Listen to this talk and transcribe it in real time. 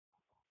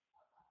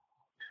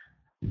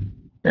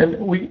And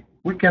we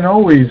can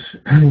always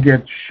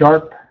get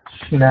sharp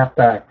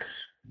snapbacks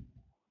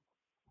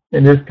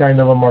in this kind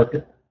of a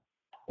market.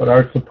 But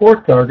our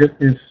support target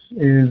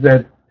is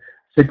at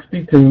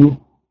 62,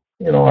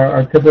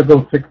 our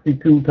typical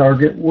 62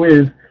 target,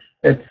 with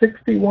at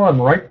 61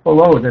 right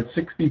below it at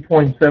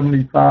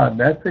 60.75.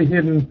 That's a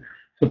hidden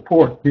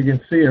support. You can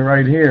see it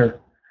right here.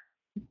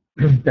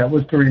 That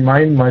was to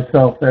remind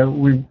myself that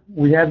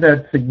we had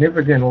that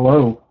significant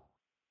low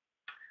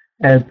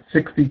at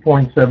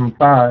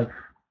 60.75.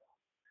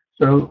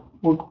 So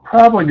we're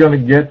probably going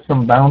to get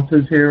some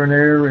bounces here and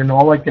there, and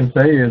all I can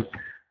say is,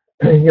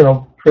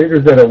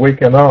 traders that are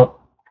waking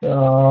up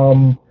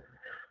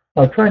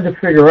are trying to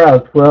figure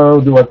out, well,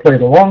 do I play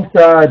the long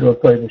side, do I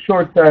play the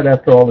short side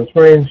after all this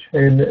range?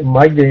 And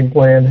my game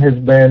plan has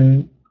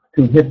been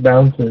to hit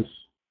bounces.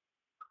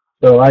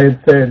 So I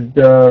had said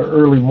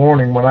early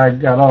morning when I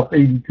got up,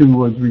 82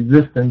 was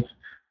resistance.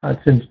 I've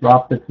since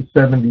dropped it to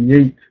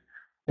 78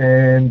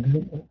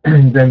 and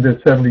then to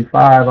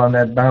 75 on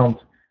that bounce,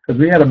 because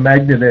we had a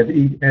magnet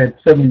at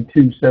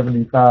 72,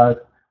 75,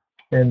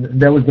 and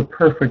that was the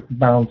perfect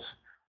bounce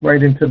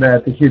right into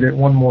that to hit it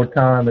one more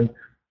time. And if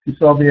you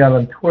saw me out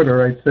on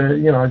Twitter, I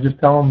said, I just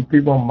telling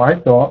people my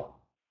thought.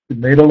 It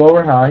made a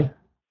lower high.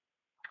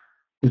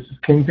 This is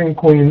kings and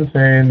queens,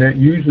 and that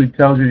usually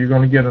tells you you're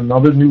going to get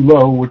another new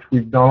low, which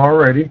we've done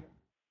already.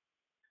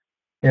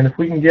 And if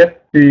we can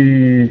get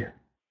the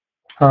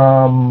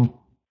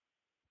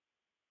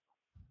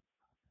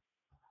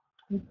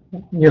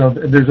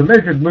there's a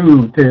measured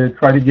move to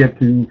try to get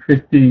to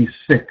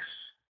 56,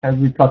 as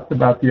we talked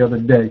about the other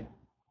day.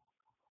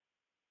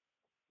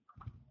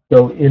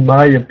 So in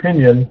my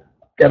opinion,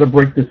 got to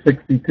break the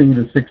 62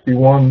 to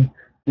 61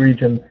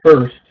 region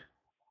first,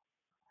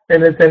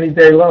 and it's any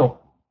day low.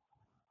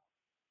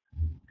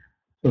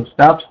 So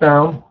stops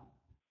down,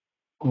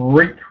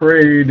 great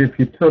trade if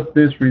you took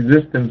this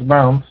resistance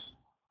bounce.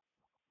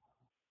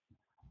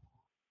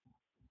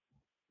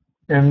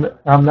 And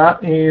I'm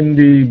not in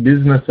the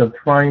business of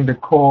trying to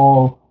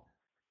call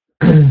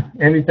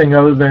anything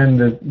other than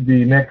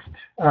the next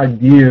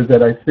ideas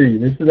that I see.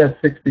 This is that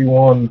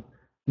 61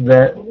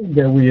 that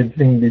we had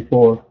seen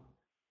before.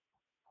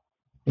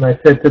 And I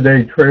said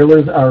today,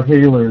 trailers are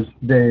hailers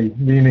day,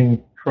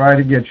 meaning try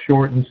to get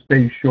short and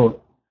stay short.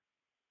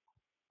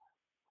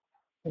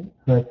 And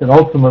I said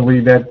ultimately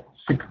that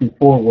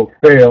 64 will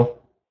fail.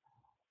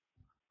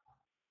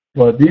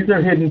 But these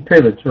are hidden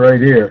pivots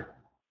right here.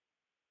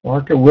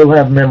 Market will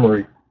have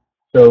memory.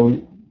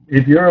 So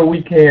if you're a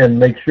weak hand,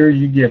 make sure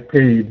you get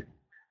paid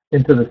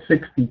into the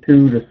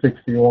 62 to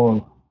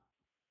 61.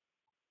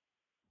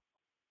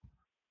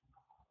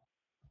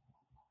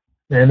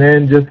 And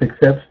then just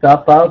accept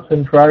stop outs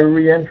and try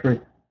re-entry.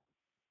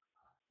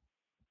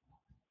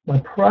 My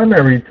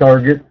primary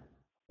target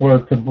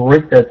was to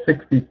break that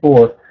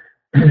 64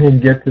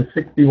 and get to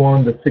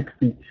 61 to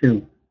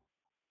 62.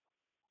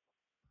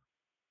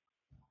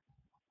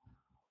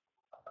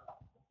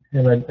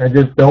 And I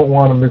just don't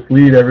want to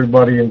mislead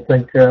everybody and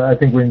think I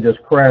think we can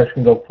just crash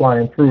and go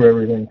flying through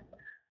everything.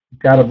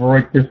 Got to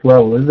break this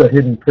level. This is a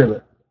hidden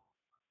pivot.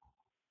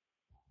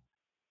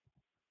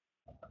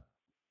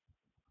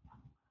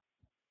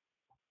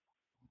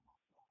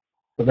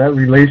 So that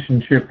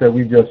relationship that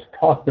we just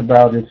talked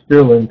about is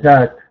still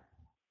intact.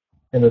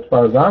 And as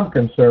far as I'm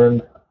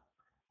concerned,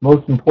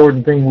 most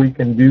important thing we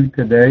can do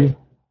today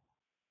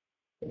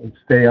is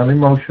stay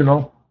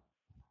unemotional.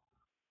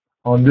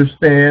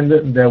 Understand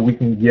that we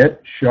can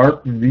get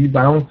sharp V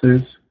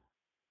bounces.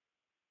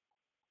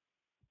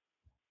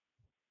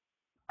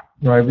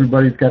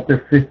 Everybody's got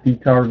their 50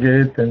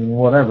 target and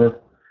whatever,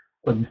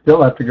 but you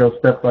still have to go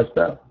step by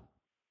step.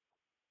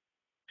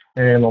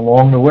 And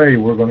along the way,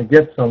 we're going to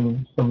get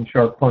some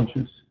sharp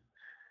punches.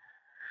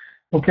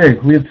 Okay,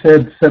 we had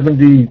said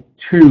 72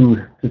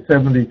 to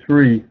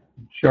 73,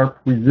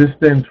 sharp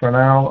resistance for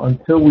now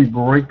until we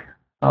break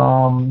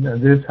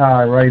this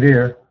high right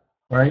here,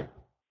 right?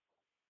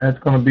 That's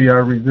going to be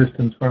our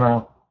resistance for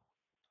now.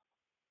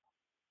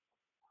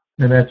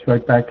 And that's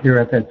right back here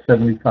at that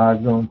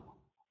 75 zone.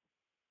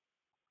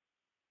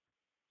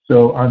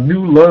 So on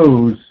new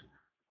lows,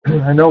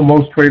 I know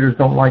most traders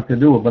don't like to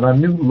do it, but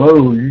on new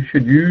lows, you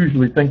should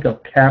usually think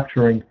of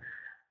capturing,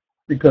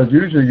 because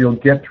usually you'll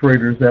get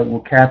traders that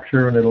will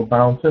capture and it'll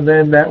bounce, and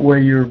then that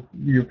way you're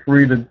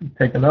free to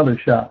take another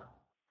shot.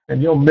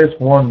 And you'll miss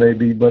one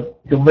maybe, but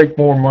you'll make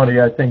more money,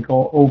 I think,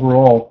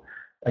 overall,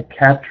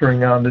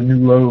 capturing on the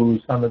new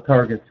lows on the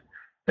targets,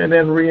 and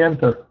then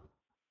re-enter.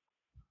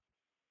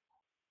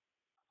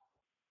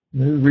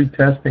 This is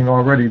retesting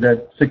already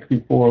that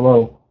 64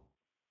 low.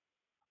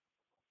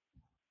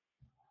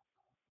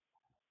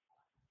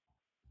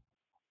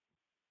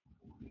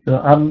 So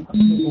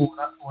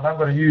what I'm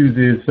going to use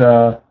is,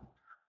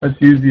 let's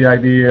use the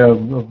idea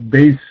of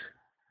base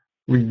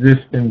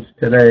resistance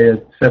today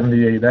at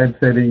 78. I'd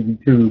said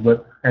 82,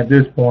 but at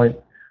this point,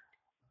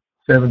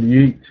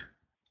 78.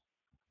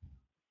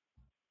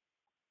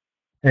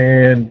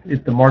 And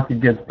if the market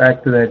gets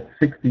back to that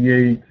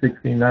 68,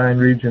 69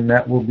 region,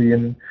 that will be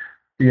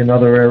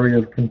another area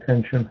of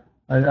contention.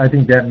 I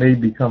think that may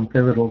become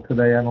pivotal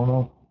today. I don't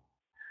know.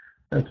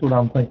 That's what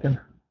I'm thinking.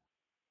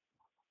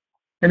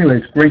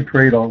 Anyways, great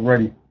trade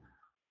already.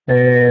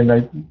 And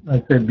I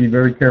said be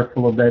very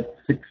careful of that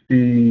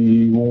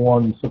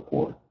 61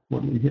 support.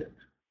 What do we hit?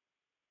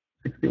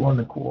 61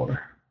 and a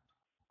quarter.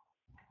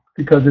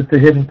 Because it's a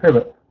hidden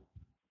pivot.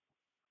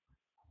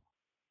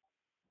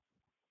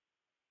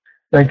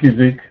 Thank you,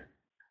 Zeke.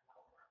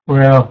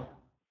 Well,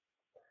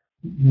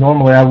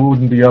 normally I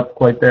wouldn't be up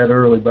quite that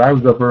early, but I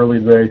was up early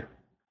today.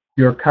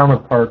 Your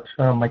counterpart,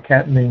 my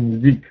cat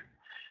named Zeke,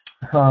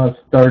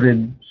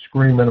 started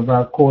screaming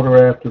about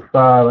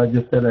 5:15. I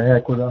just said, the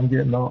heck with it, I'm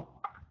getting up.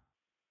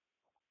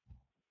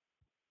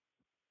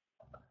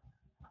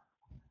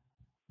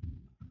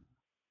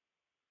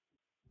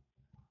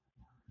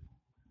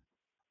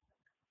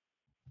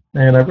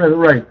 And I read it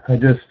right. I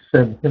just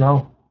said,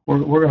 we're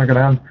going to go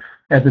down.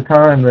 At the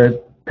time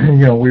that,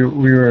 we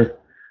were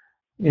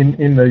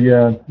in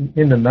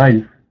the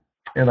knife,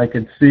 and I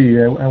could see,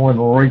 I went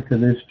right to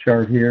this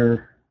chart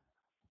here,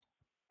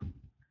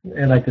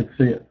 and I could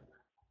see it.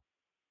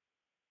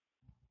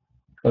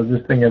 Because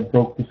this thing had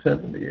broke to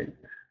 78.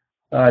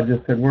 I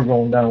just said, we're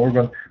going down. We're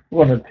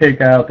going to take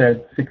out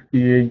that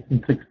 68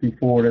 and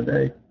 64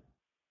 today.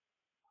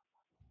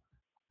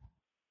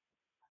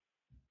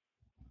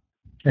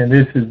 And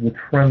this is the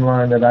trend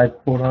line that I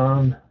put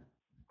on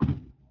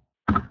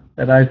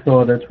that I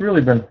saw that's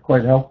really been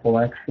quite helpful,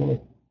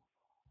 actually.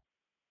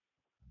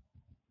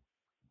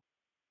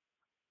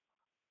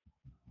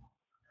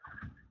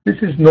 This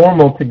is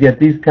normal to get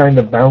these kind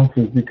of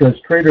bounces because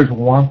traders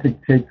want to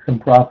take some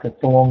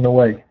profits along the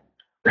way.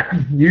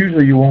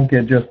 Usually you won't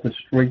get just a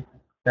straight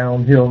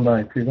downhill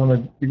knife. You're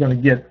gonna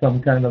get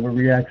some kind of a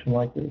reaction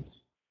like this.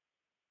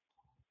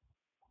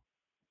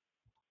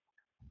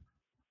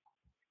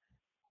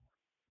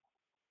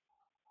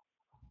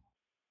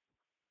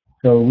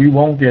 So we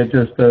won't get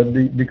just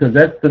because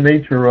that's the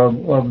nature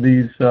of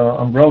these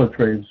umbrella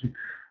trades.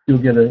 You'll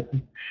get a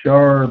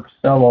sharp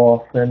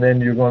sell-off, and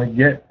then you're going to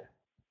get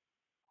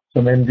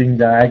some ending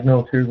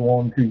diagonals. Here's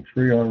 1, 2,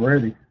 3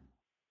 already.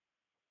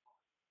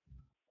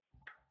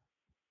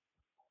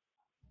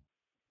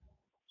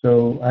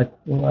 So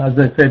as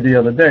I said the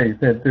other day,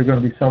 that there are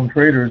going to be some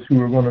traders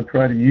who are going to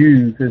try to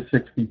use this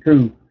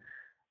 62,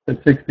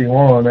 the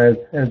 61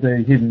 as a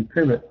hidden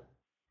pivot.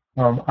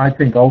 I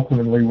think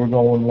ultimately we're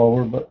going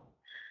lower, but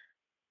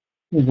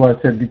this is why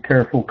I said be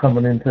careful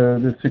coming into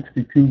the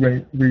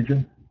 62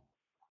 region.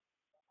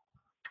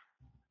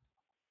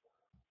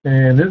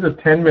 And this is a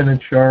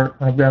 10-minute chart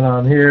I've got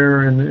on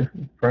here,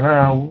 and for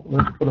now,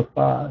 let's put a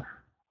 5.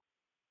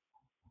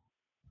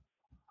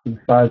 The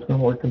 5's been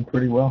working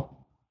pretty well.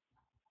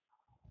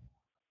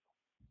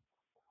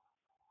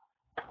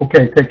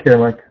 Okay, take care,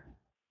 Mike.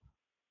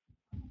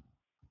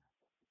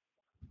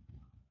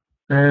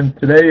 And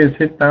today is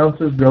hit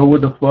bounces, go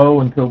with the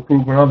flow until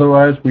proven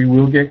otherwise. We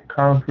will get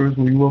contras.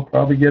 We will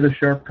probably get a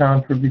sharp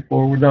contra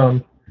before we're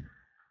done.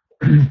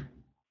 There's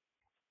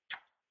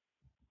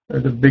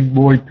a big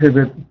boy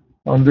pivot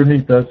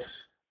underneath us.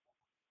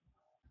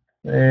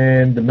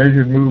 And the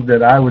measured move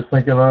that I was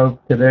thinking of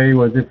today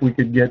was if we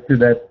could get to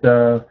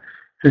that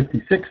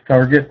 56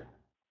 target.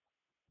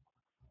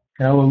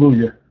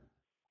 Hallelujah.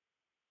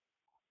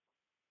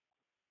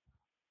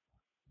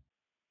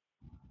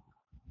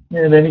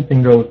 And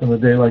anything goes on a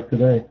day like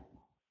today.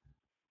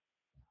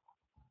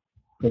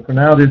 But for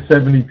now, this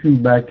 72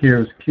 back here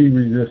is key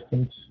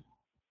resistance.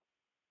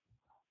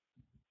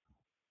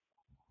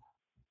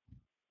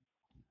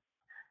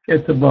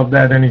 Gets above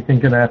that,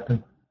 anything can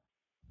happen.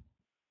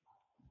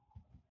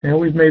 And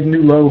we've made a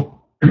new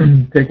low,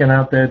 taking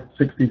out that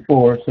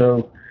 64.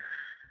 So,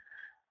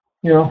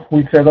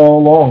 we said all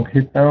along,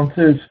 hit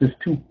bounces. This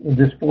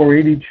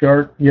 480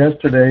 chart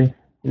yesterday,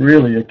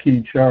 really a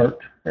key chart.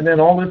 And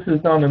then all this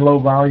is done in low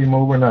volume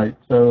overnight.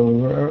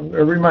 So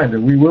a reminder,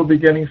 we will be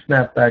getting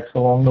snapbacks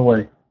along the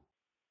way.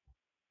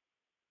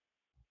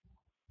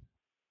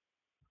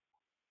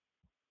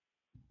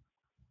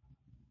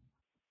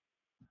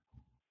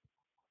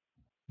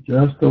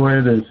 Just the way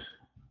it is.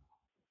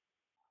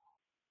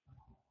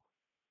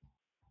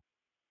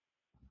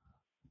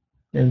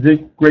 And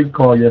Zeke, great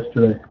call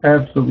yesterday.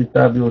 Absolutely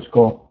fabulous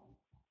call.